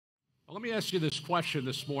Let me ask you this question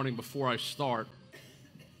this morning before I start.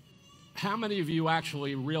 How many of you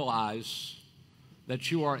actually realize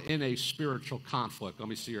that you are in a spiritual conflict? Let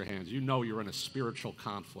me see your hands. You know you're in a spiritual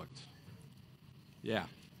conflict. Yeah.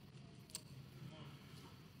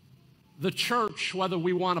 The church, whether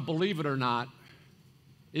we want to believe it or not,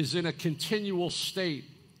 is in a continual state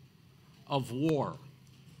of war.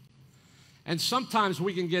 And sometimes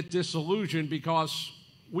we can get disillusioned because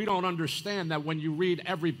we don't understand that when you read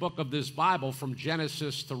every book of this Bible, from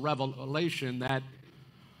Genesis to Revelation, that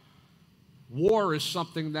war is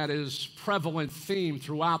something that is prevalent theme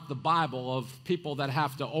throughout the Bible, of people that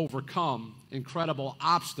have to overcome incredible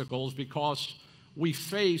obstacles because we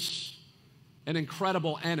face an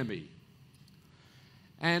incredible enemy.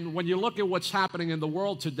 And when you look at what's happening in the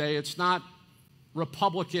world today, it's not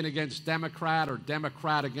Republican against Democrat or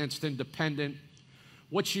Democrat against independent.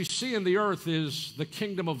 What you see in the earth is the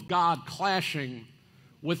kingdom of God clashing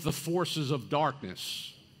with the forces of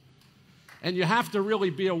darkness. And you have to really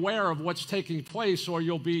be aware of what's taking place, or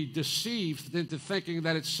you'll be deceived into thinking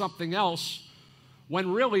that it's something else,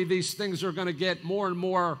 when really these things are going to get more and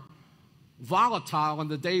more volatile in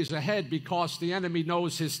the days ahead because the enemy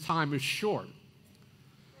knows his time is short.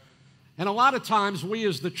 And a lot of times we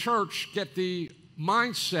as the church get the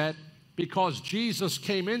mindset, because Jesus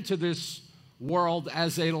came into this world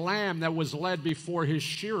as a lamb that was led before his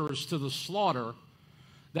shearers to the slaughter,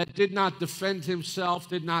 that did not defend himself,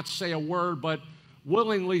 did not say a word, but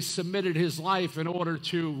willingly submitted his life in order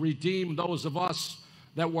to redeem those of us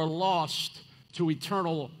that were lost to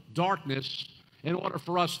eternal darkness, in order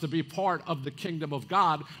for us to be part of the kingdom of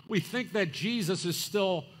God. We think that Jesus is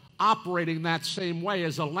still operating that same way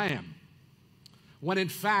as a lamb, when in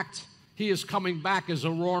fact he is coming back as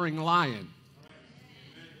a roaring lion.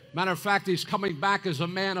 Matter of fact, he's coming back as a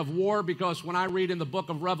man of war, because when I read in the book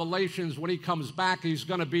of Revelations, when he comes back, he's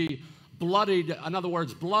going to be bloodied. In other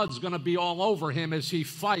words, blood's going to be all over him as he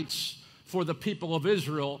fights for the people of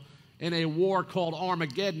Israel in a war called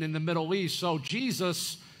Armageddon in the Middle East. So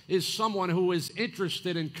Jesus is someone who is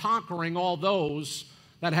interested in conquering all those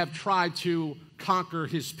that have tried to conquer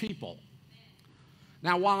his people.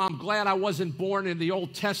 Now, while I'm glad I wasn't born in the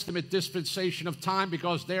Old Testament dispensation of time,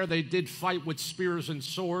 because there they did fight with spears and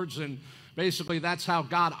swords, and basically that's how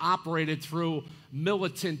God operated through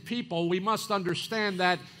militant people, we must understand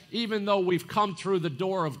that even though we've come through the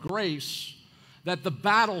door of grace, that the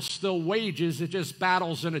battle still wages. It just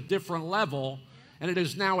battles in a different level, and it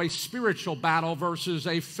is now a spiritual battle versus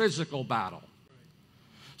a physical battle.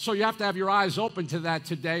 So you have to have your eyes open to that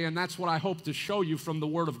today, and that's what I hope to show you from the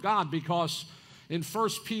Word of God, because in 1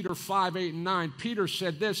 Peter 5, 8, and 9, Peter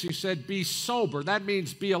said this. He said, be sober. That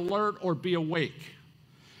means be alert or be awake.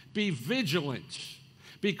 Be vigilant,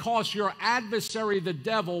 because your adversary, the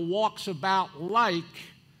devil, walks about like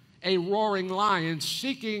a roaring lion,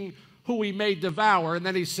 seeking who he may devour. And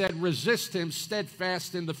then he said, resist him,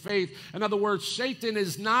 steadfast in the faith. In other words, Satan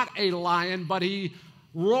is not a lion, but he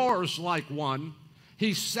roars like one.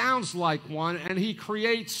 He sounds like one, and he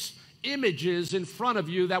creates images in front of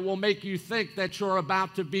you that will make you think that you're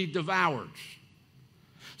about to be devoured.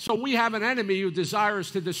 So we have an enemy who desires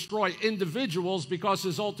to destroy individuals, because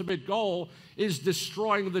his ultimate goal is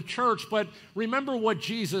destroying the church. But remember what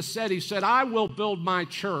Jesus said. He said, I will build my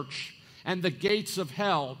church, and the gates of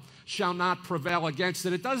hell shall not prevail against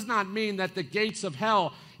it. It does not mean that the gates of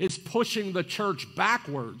hell is pushing the church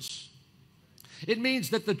backwards. It means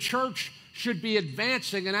that the church should be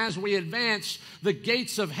advancing, and as we advance, the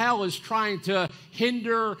gates of hell is trying to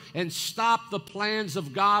hinder and stop the plans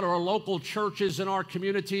of God or local churches in our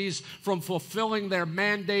communities from fulfilling their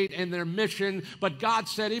mandate and their mission. But God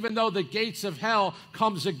said, even though the gates of hell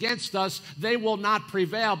comes against us, they will not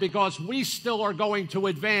prevail, because we still are going to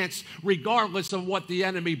advance regardless of what the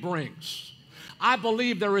enemy brings. I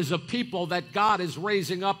believe there is a people that God is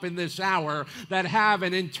raising up in this hour that have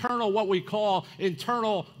an internal, what we call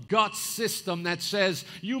internal gut system, that says,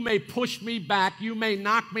 you may push me back, you may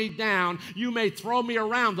knock me down, you may throw me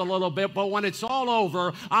around a little bit, but when it's all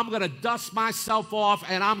over, I'm going to dust myself off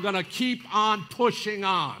and I'm going to keep on pushing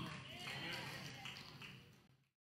on.